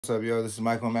What's up, yo? This is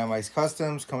Michael Man Mike's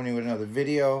Customs coming in with another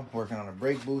video, working on a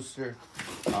brake booster.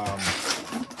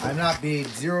 I'm not paid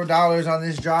 $0 on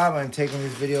this job. I'm taking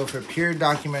this video for pure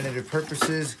documentative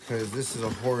purposes because this is a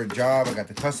horrid job. I got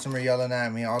the customer yelling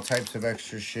at me, all types of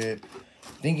extra shit,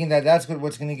 thinking that that's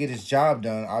what's going to get his job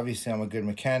done. Obviously, I'm a good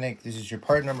mechanic. This is your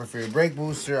part number for your brake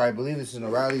booster. I believe this is an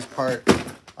O'Reilly's part.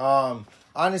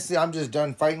 Honestly, I'm just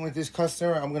done fighting with this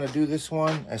customer. I'm going to do this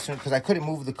one as soon because I couldn't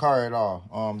move the car at all.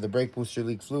 The brake booster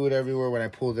leaked fluid everywhere when I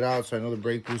pulled it out, so I know the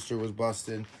brake booster was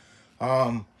busted.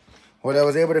 What I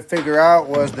was able to figure out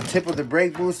was the tip of the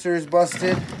brake booster is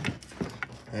busted.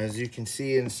 As you can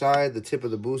see inside, the tip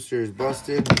of the booster is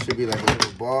busted. There should be like a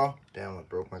little ball. Damn, I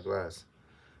broke my glass.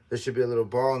 There should be a little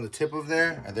ball on the tip of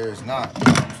there, and there is not.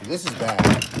 So this is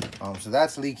bad. So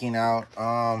that's leaking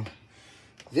out.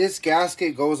 This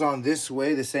gasket goes on this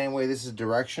way, the same way this is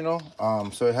directional.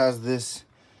 So it has this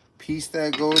piece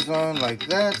that goes on like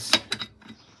that.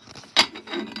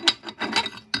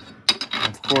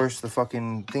 Of course, the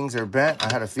fucking things are bent.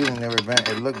 I had a feeling they were bent.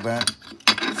 It looked bent.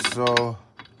 So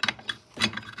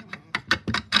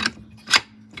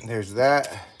there's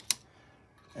that.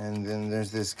 And then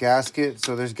there's this gasket.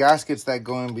 So there's gaskets that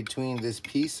go in between this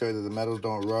piece so that the metals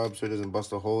don't rub, so it doesn't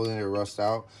bust a hole in it or rust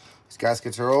out. These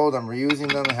gaskets are old. I'm reusing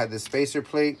them. I had this spacer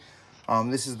plate.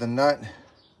 This is the nut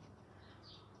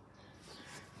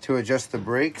to adjust the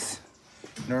brakes.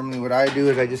 Normally what I do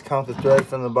is I just count the thread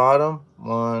from the bottom.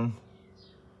 One.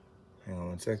 Hang on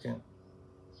 1 second.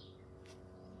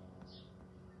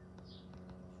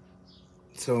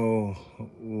 So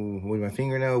with my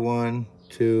fingernail, 1,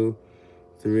 2,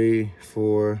 3,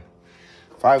 4,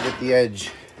 5 with the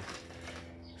edge.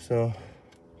 So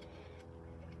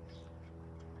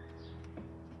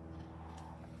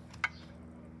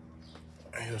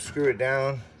you'll screw it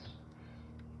down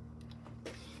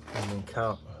and then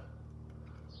count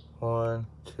 1,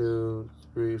 2,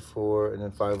 3, 4, and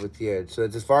then 5 with the edge. So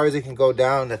that's as far as it can go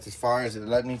down. That's as far as it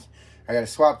let me. I gotta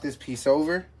swap this piece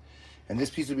over, and this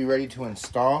piece will be ready to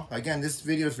install. Again, this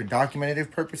video is for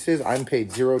documentative purposes. I'm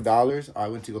paid $0. I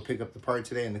went to go pick up the part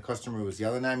today, and the customer was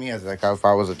yelling at me as like if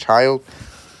I was a child.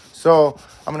 So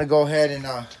I'm gonna go ahead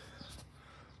and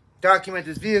document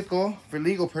this vehicle for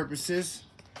legal purposes.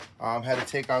 Had to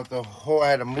take out the whole, I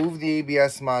had to move the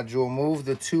ABS module, move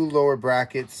the 2 lower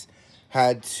brackets,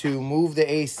 had to move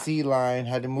the AC line,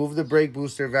 had to move the brake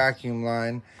booster vacuum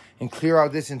line, and clear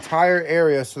out this entire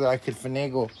area so that I could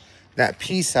finagle that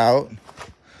piece out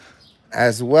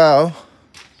as well.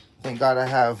 Thank God I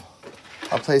have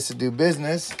a place to do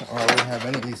business, or I wouldn't have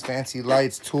any of these fancy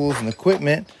lights, tools, and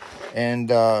equipment, and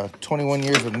 21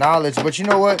 years of knowledge. But you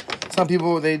know what? Some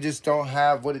people, they just don't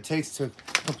have what it takes to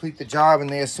complete the job, and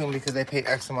they assume because they pay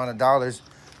X amount of dollars,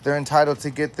 they're entitled to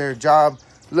get their job.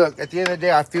 Look, at the end of the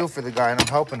day, I feel for the guy, and I'm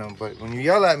helping him. But when you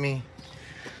yell at me,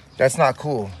 that's not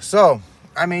cool. So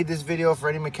I made this video for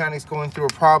any mechanics going through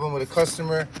a problem with a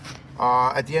customer.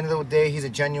 At the end of the day, he's a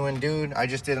genuine dude. I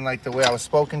just didn't like the way I was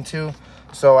spoken to.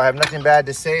 So I have nothing bad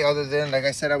to say other than, like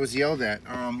I said, I was yelled at.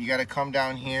 You got to come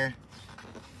down here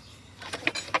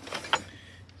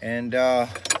and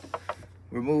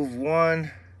remove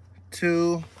 1,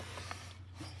 2.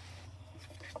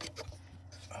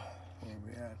 Where are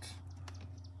we at?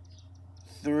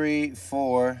 3,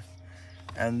 4.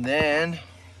 And then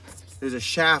there's a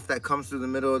shaft that comes through the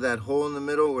middle of that hole in the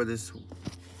middle where the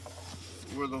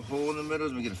hole in the middle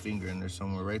is. Let me get a finger in there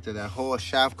somewhere right there. That hole, a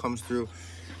shaft comes through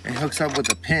and hooks up with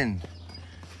a pin.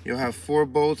 You'll have 4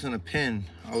 bolts and a pin.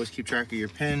 Always keep track of your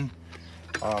pin.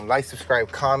 Like,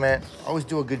 subscribe, comment. Always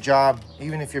do a good job,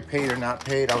 even if you're paid or not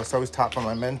paid. I was always taught by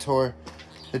my mentor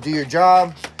to do your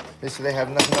job. So they have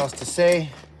nothing else to say.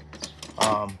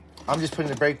 I'm just putting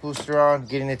the brake booster on,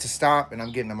 getting it to stop, and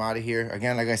I'm getting them out of here.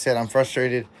 Again, like I said, I'm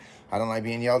frustrated. I don't like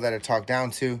being yelled at or talked down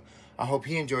to. I hope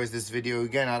he enjoys this video.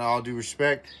 Again, out of all due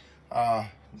respect,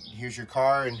 here's your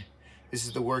car, and this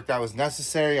is the work that was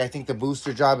necessary. I think the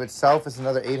booster job itself is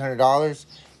another $800,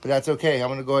 but that's okay. I'm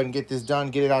going to go ahead and get this done,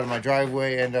 get it out of my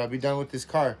driveway, and be done with this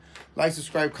car. Like,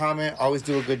 subscribe, comment. Always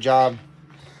do a good job.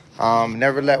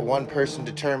 Never let one person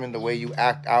determine the way you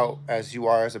act out as you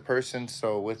are as a person.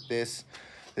 So with this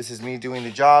is me doing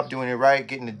the job, doing it right,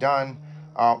 getting it done.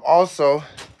 Also,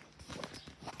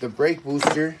 the brake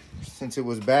booster, since it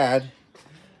was bad,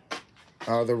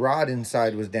 the rod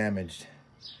inside was damaged.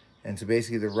 And so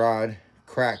basically the rod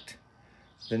cracked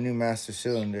the new master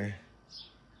cylinder.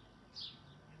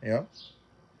 Yep.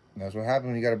 That's what happened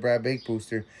when you got a bad brake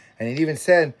booster. And it even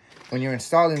said when you're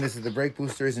installing this, if the brake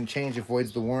booster isn't changed, it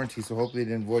voids the warranty. So hopefully it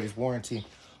didn't void its warranty.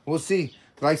 We'll see.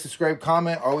 Like, subscribe,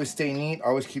 comment. Always stay neat.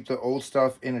 Always keep the old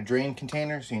stuff in a drain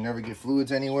container so you never get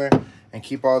fluids anywhere. And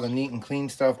keep all the neat and clean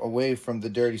stuff away from the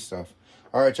dirty stuff.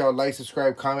 All right, y'all. Like,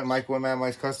 subscribe, comment. Microwave Man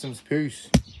Mike's Customs. Peace.